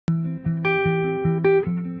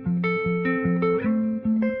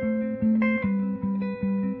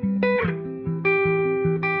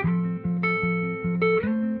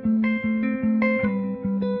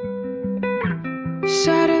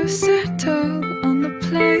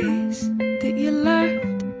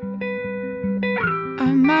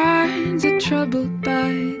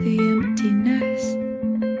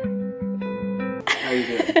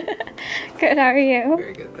how are you?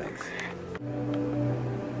 Very good, thanks.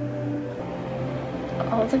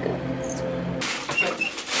 All the goods.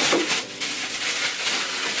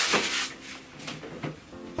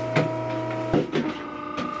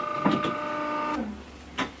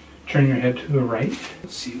 Turn your head to the right.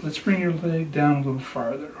 Let's see, let's bring your leg down a little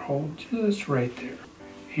farther. Hold just right there.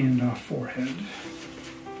 Hand off forehead.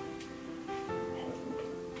 Hold.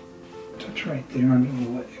 Touch right there under the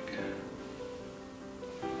leg.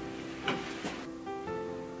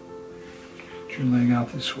 Get your leg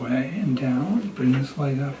out this way and down. Bring this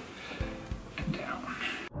leg up and down.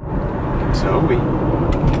 Zoe.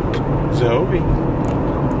 Zoe.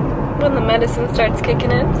 When the medicine starts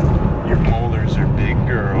kicking in. Your molars are big,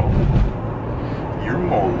 girl. Your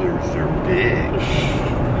molars are big.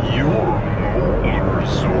 Your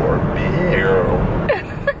molars are big.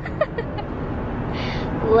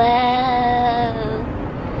 Whoa.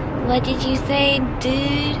 What did you say,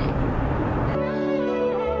 dude?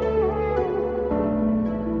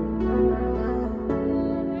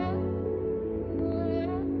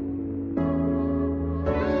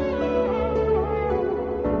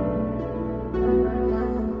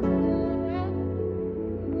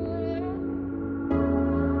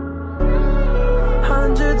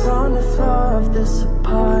 On the floor of this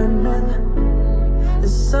apartment,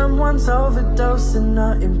 is someone's overdosing,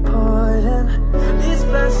 not important. These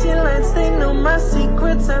flashing lights, they know my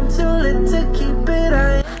secrets. I'm too lit to keep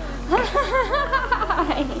it.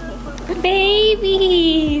 Hi.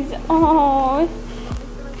 Babies. Oh.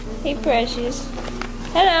 Hey, precious.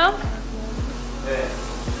 Hello. Hey.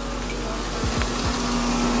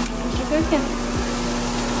 What you cooking?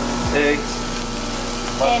 Eggs.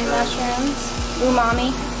 And mushrooms. Umami.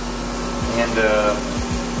 And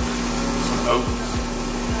some oats.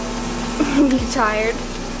 You tired?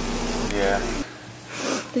 Yeah.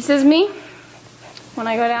 This is me when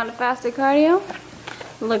I go down to fasted cardio,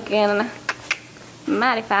 looking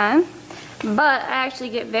mighty fine. But I actually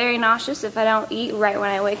get very nauseous if I don't eat right when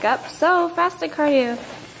I wake up. So fasted cardio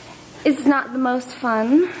is not the most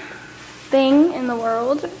fun thing in the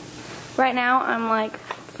world. Right now I'm like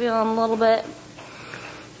feeling a little bit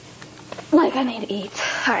like I need to eat.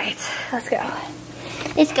 Alright, let's go.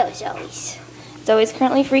 Let's go, Zoe. Zoe's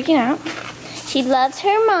currently freaking out. She loves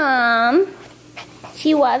her mom.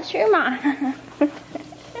 She loves her mom.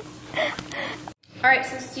 Alright,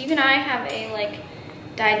 so Steve and I have a like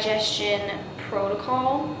digestion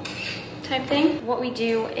protocol type thing. What we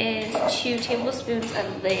do is 2 tablespoons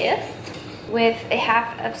of this with a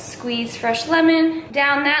half of squeezed fresh lemon.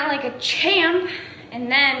 Down that like a champ. And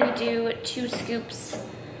then we do 2 scoops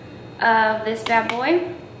of this bad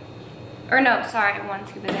boy. Or no, sorry, 1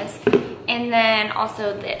 scoop of this. And then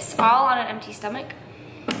also this, all on an empty stomach.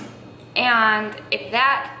 And if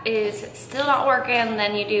that is still not working,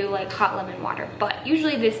 then you do like hot lemon water. But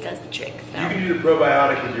usually this does the trick, so. You can do the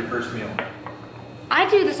probiotic as your first meal. I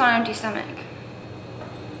do this on an empty stomach.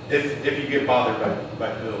 If you get bothered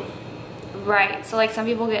by pills. Right, so like some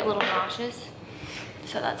people get a little nauseous.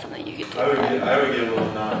 So that's something you could do. I would get a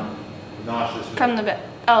little nauseous. From the bit.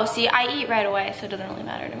 Oh, see, I eat right away, so it doesn't really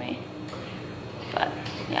matter to me. But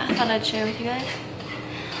yeah, I thought I'd share with you guys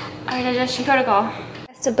our digestion protocol.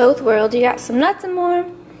 Best of both worlds. You got some nuts and more.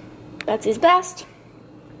 That's his best.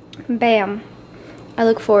 Bam. I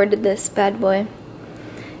look forward to this bad boy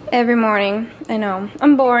every morning. I know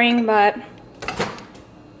I'm boring, but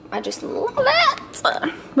I just love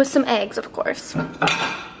it. With some eggs, of course.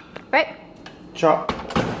 Right? Chop.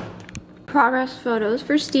 Progress photos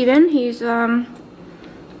for Steven. He's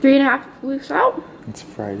 3.5 weeks out. It's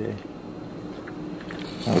Friday.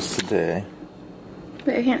 That was today.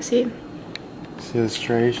 Wait, I can't see. See the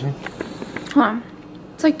striation? Hold on.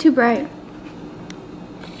 It's like too bright.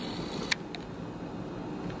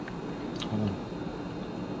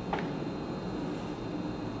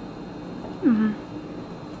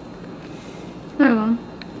 There you go.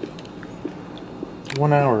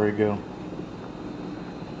 1 hour ago.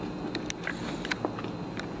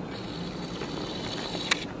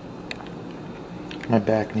 My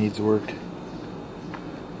back needs work.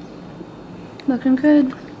 Looking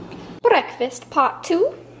good. Breakfast pot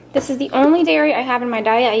 2. This is the only dairy I have in my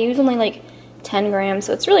diet. I use only like 10 grams,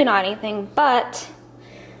 so it's really not anything, but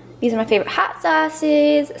these are my favorite hot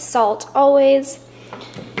sauces, salt always.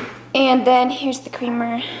 And then here's the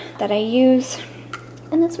creamer that I use,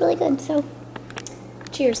 and it's really good, so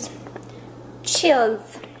cheers.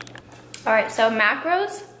 Cheers. All right, so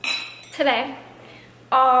macros today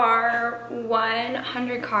are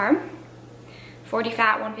 100 carb, 40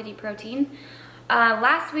 fat, 150 protein.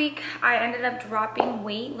 Last week I ended up dropping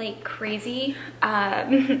weight like crazy.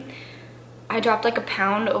 I I dropped like a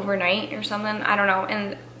pound overnight or something, I don't know.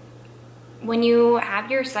 And when you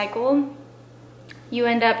have your cycle, you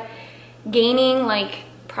end up gaining like,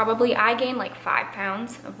 probably I gained like 5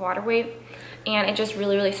 pounds of water weight, and it just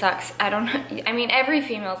really sucks. I don't know, I mean, every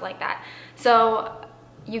female's like that. So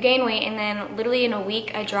you gain weight, and then literally in a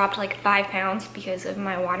week I dropped like 5 pounds because of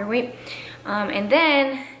my water weight. And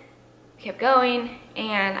then kept going,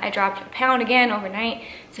 and I dropped a pound again overnight.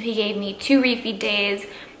 So he gave me 2 refeed days,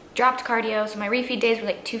 dropped cardio, so my refeed days were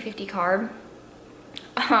like 250 carb.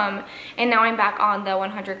 And now I'm back on the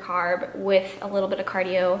 100 carb with a little bit of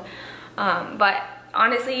cardio. But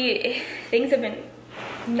honestly, things have been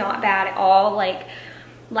not bad at all. Like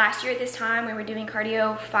last year at this time, we were doing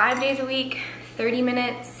cardio 5 days a week, 30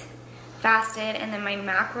 minutes, fasted, and then my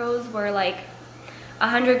macros were like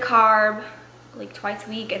 100 carb, like twice a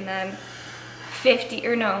week, and then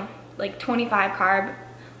 25 carb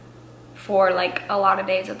for like a lot of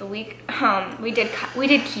days of the week. We did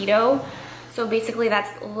keto, so basically that's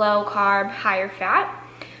low carb, higher fat,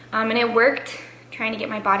 and it worked, trying to get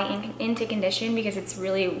my body into condition because it's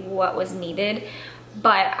really what was needed.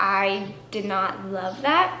 But I did not love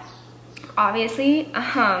that, obviously.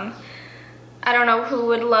 I don't know who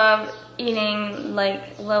would love eating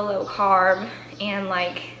like low carb and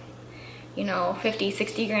like, you know,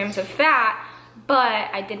 50-60 grams of fat, but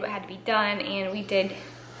I did what had to be done, and we did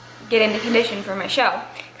get into condition for my show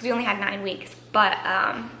because we only had 9 weeks. But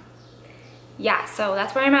yeah, so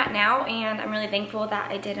that's where I'm at now, and I'm really thankful that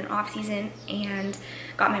I did an off season and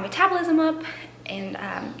got my metabolism up and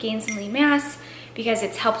gained some lean mass, because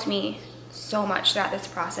it's helped me so much throughout this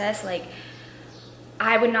process. Like,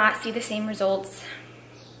 I would not see the same results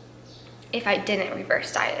if I didn't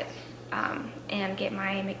reverse diet and get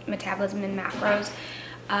my metabolism and macros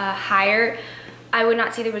higher. I would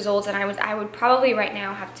not see the results, and I would probably right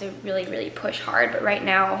now have to really push hard. But right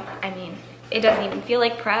now, I mean, it doesn't even feel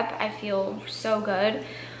like prep. I feel so good,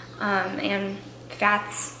 and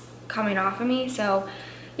fat's coming off of me. So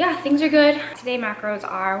yeah, things are good. Today macros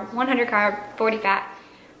are 100 carb, 40 fat,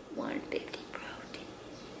 150 protein.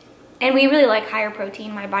 And we really like higher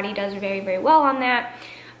protein. My body does very well on that.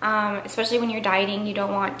 Especially when you're dieting, you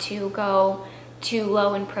don't want to go too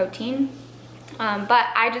low in protein. But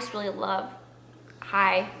I just really love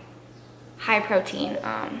high protein.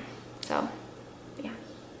 So yeah,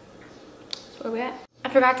 that's where we're at. I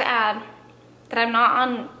forgot to add that I'm not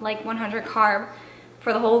on like 100 carb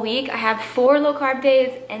for the whole week. I have 4 low carb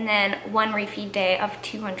days and then 1 refeed day of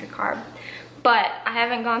 200 carb. But I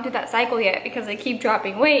haven't gone through that cycle yet because I keep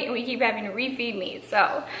dropping weight and we keep having to refeed me.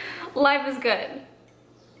 So life is good.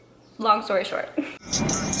 Long story short.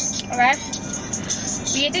 Alright,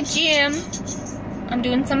 we at the gym. I'm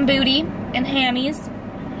doing some booty and hammies.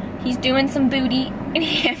 He's doing some booty and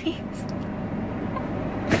hammies.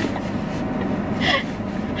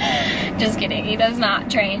 Just kidding, he does not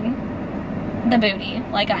train the booty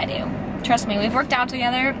like I do. Trust me, we've worked out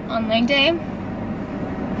together on leg day.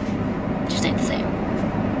 Just ain't the same.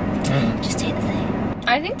 Just ain't the same.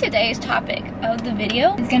 I think today's topic of the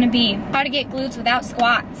video is gonna be how to get glutes without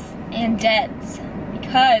squats and deads,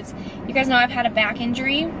 because you guys know I've had a back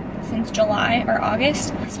injury since July or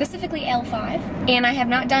August, specifically L5, and I have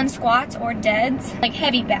not done squats or deads, like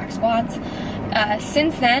heavy back squats,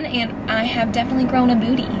 since then, and I have definitely grown a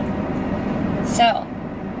booty. So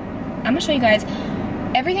I'm gonna show you guys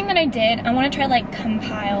everything that I did. I want to try like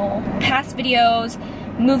compile past videos,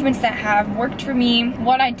 movements that have worked for me,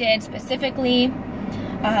 what I did specifically,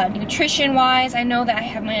 nutrition wise. I know that I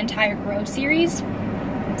have my entire Grow series,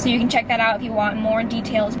 so you can check that out if you want more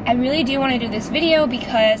details. I really do want to do this video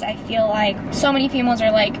because I feel like so many females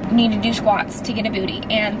are like, you need to do squats to get a booty,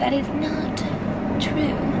 and that is not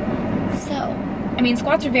true. So, I mean,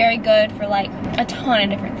 squats are very good for like a ton of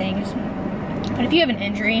different things, but if you have an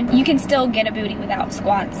injury, you can still get a booty without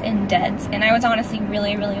squats and deads, and I was honestly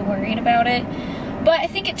really worried about it, but I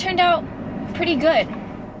think it turned out pretty good.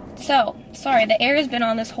 So, sorry, the air has been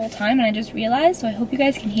on this whole time and I just realized, so I hope you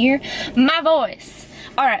guys can hear my voice.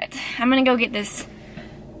 Alright, I'm gonna go get this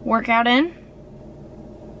workout in.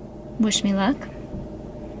 Wish me luck.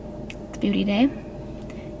 It's booty day.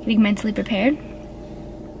 Getting mentally prepared.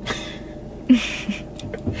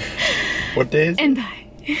 What day is it? And bye.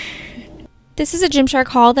 This is a Gymshark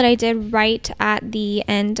haul that I did right at the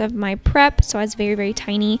end of my prep, so I was very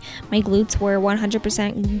tiny. My glutes were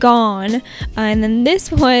 100% gone. And then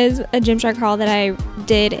this was a Gymshark haul that I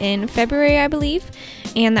did in February, I believe,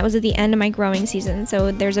 and that was at the end of my growing season.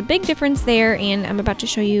 So there's a big difference there, and I'm about to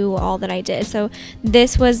show you all that I did. So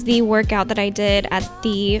this was the workout that I did at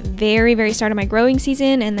the very start of my growing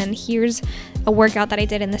season, and then here's a workout that I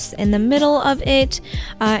did in the middle of it,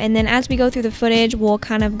 and then as we go through the footage, we'll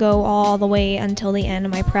kind of go all the way until the end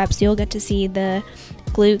of my prep, so you'll get to see the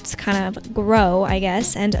glutes kind of grow, I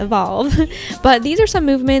guess, and evolve. But these are some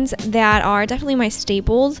movements that are definitely my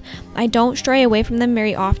staples. I don't stray away from them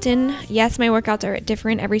very often. Yes, my workouts are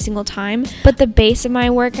different every single time, but the base of my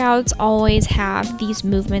workouts always have these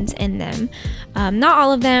movements in them. Not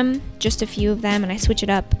all of them, just a few of them, and I switch it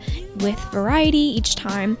up with variety each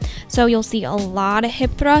time. So you'll see a lot of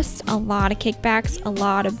hip thrusts, a lot of kickbacks, a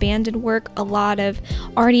lot of banded work, a lot of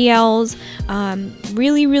RDLs,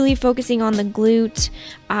 really focusing on the glute.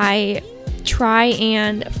 I try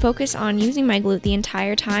and focus on using my glute the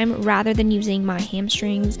entire time rather than using my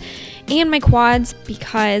hamstrings and my quads,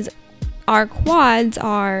 because our quads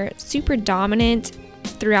are super dominant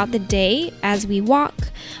throughout the day as we walk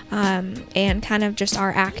and kind of just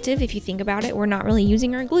are active. If you think about it, we're not really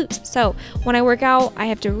using our glutes. So when I work out, I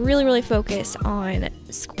have to really focus on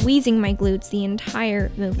squeezing my glutes the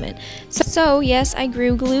entire movement. So yes, I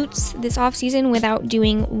grew glutes this off season without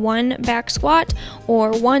doing one back squat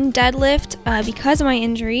or one deadlift because of my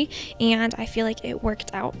injury, and I feel like it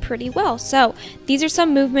worked out pretty well. So these are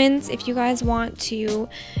some movements. If you guys want to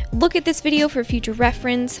look at this video for future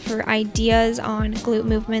reference for ideas on glute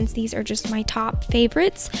movements, these are just my top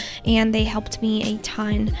favorites, and they helped me a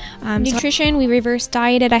ton. Nutrition, we reverse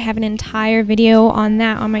dieted. I have an entire video on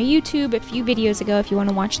that on my YouTube a few videos ago if you want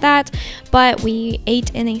to watch that, but we ate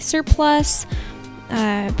in a surplus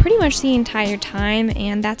pretty much the entire time,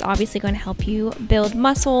 and that's obviously going to help you build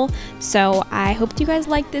muscle. So I hope you guys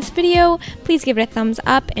liked this video. Please give it a thumbs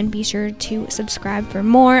up and be sure to subscribe for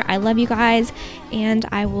more. I love you guys, and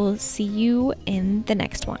I will see you in the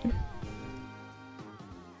next one.